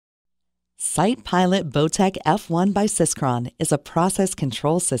SitePilot Botec F1 by Syskron is a process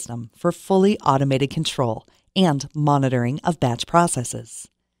control system for fully automated control and monitoring of batch processes.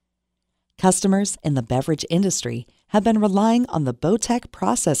 Customers in the beverage industry have been relying on the Botec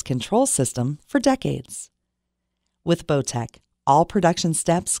process control system for decades. With Botec, all production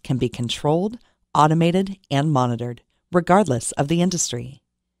steps can be controlled, automated, and monitored, regardless of the industry.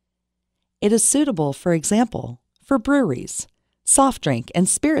 It is suitable, for example, for breweries, soft drink and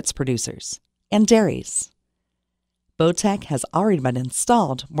spirits producers, and dairies. Botec has already been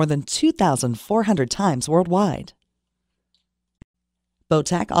installed more than 2,400 times worldwide.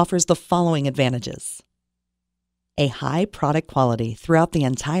 Botec offers the following advantages. A high product quality throughout the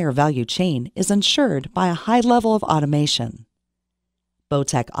entire value chain is ensured by a high level of automation.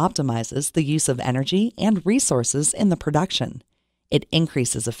 Botec optimizes the use of energy and resources in the production. It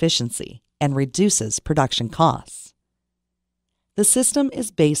increases efficiency and reduces production costs. The system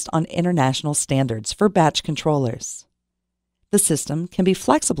is based on international standards for batch controllers. The system can be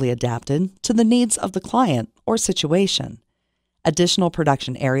flexibly adapted to the needs of the client or situation. Additional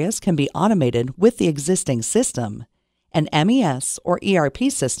production areas can be automated with the existing system, and MES or ERP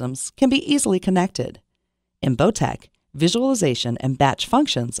systems can be easily connected. In Botec, visualization and batch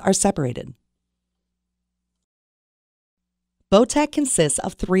functions are separated. Botec consists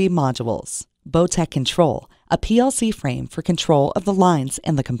of 3 modules. Botec Control, a PLC frame for control of the lines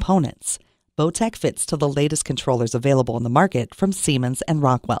and the components. Botec fits to the latest controllers available in the market from Siemens and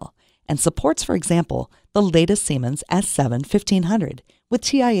Rockwell, and supports, for example, the latest Siemens S7 1500 with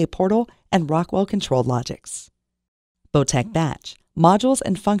TIA Portal and Rockwell control logics. Botec Batch, modules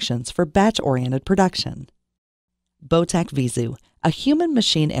and functions for batch-oriented production. Botec Visu, a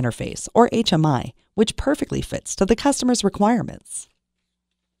human-machine interface, or HMI, which perfectly fits to the customer's requirements.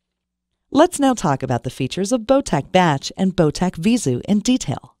 Let's now talk about the features of Botec Batch and Botec Visu in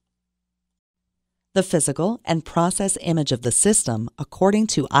detail. The physical and process image of the system, according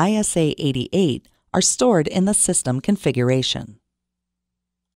to ISA 88, are stored in the system configuration.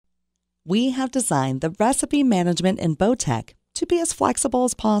 We have designed the recipe management in Botec to be as flexible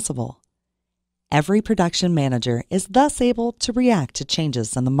as possible. Every production manager is thus able to react to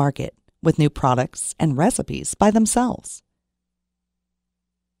changes in the market with new products and recipes by themselves.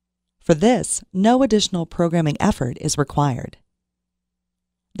 For this, no additional programming effort is required.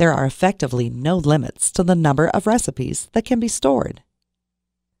 There are effectively no limits to the number of recipes that can be stored.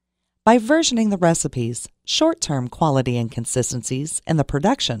 By versioning the recipes, short-term quality inconsistencies in the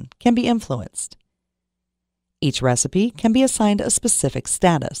production can be influenced. Each recipe can be assigned a specific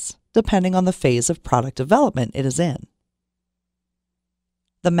status, depending on the phase of product development it is in.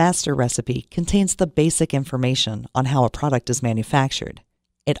 The master recipe contains the basic information on how a product is manufactured.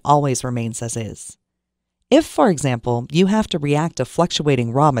 It always remains as is. If, for example, you have to react to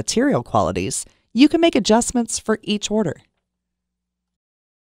fluctuating raw material qualities, you can make adjustments for each order.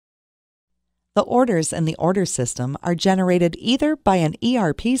 The orders in the order system are generated either by an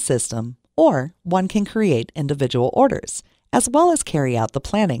ERP system or one can create individual orders, as well as carry out the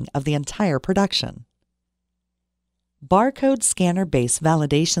planning of the entire production. Barcode scanner-based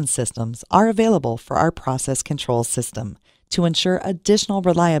validation systems are available for our process control system to ensure additional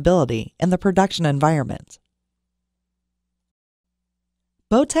reliability in the production environment.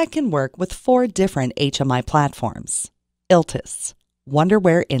 Botec can work with 4 different HMI platforms: Iltis,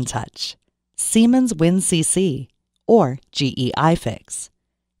 Wonderware InTouch, Siemens WinCC, or GE iFix.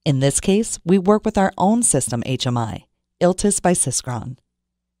 In this case, we work with our own system HMI, Iltis by Syskron.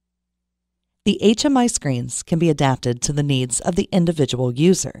 The HMI screens can be adapted to the needs of the individual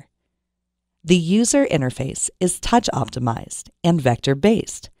user. The user interface is touch optimized and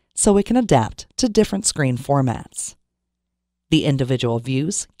vector-based, so it can adapt to different screen formats. The individual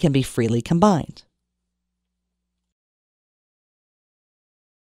views can be freely combined.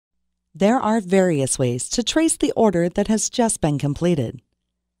 There are various ways to trace the order that has just been completed.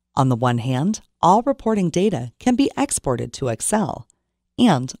 On the one hand, all reporting data can be exported to Excel,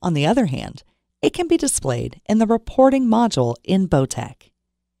 and on the other hand, it can be displayed in the reporting module in Botec.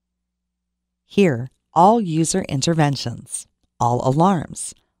 Here, all user interventions, all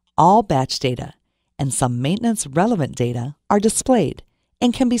alarms, all batch data, and some maintenance-relevant data are displayed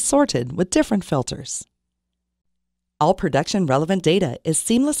and can be sorted with different filters. All production-relevant data is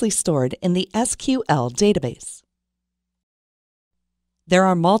seamlessly stored in the SQL database. There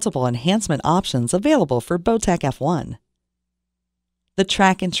are multiple enhancement options available for Botec F1. The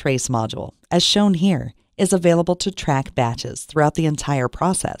Track and Trace module, as shown here, is available to track batches throughout the entire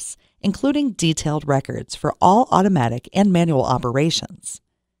process, including detailed records for all automatic and manual operations.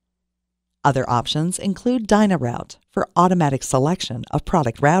 Other options include DynaRoute for automatic selection of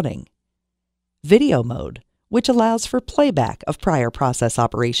product routing, video mode, which allows for playback of prior process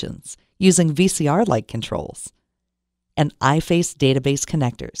operations using VCR-like controls, and iFace database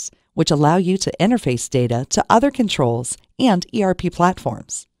connectors, which allow you to interface data to other controls and ERP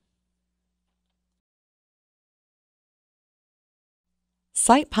platforms.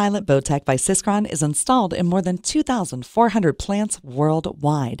 SitePilot Botec by Syskron is installed in more than 2,400 plants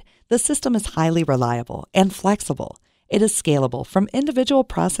worldwide. The system is highly reliable and flexible. It is scalable from individual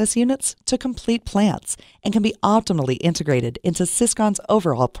process units to complete plants and can be optimally integrated into Syskron's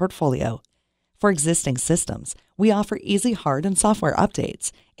overall portfolio. For existing systems, we offer easy hard and software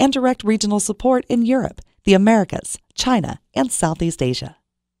updates and direct regional support in Europe, the Americas, China, and Southeast Asia.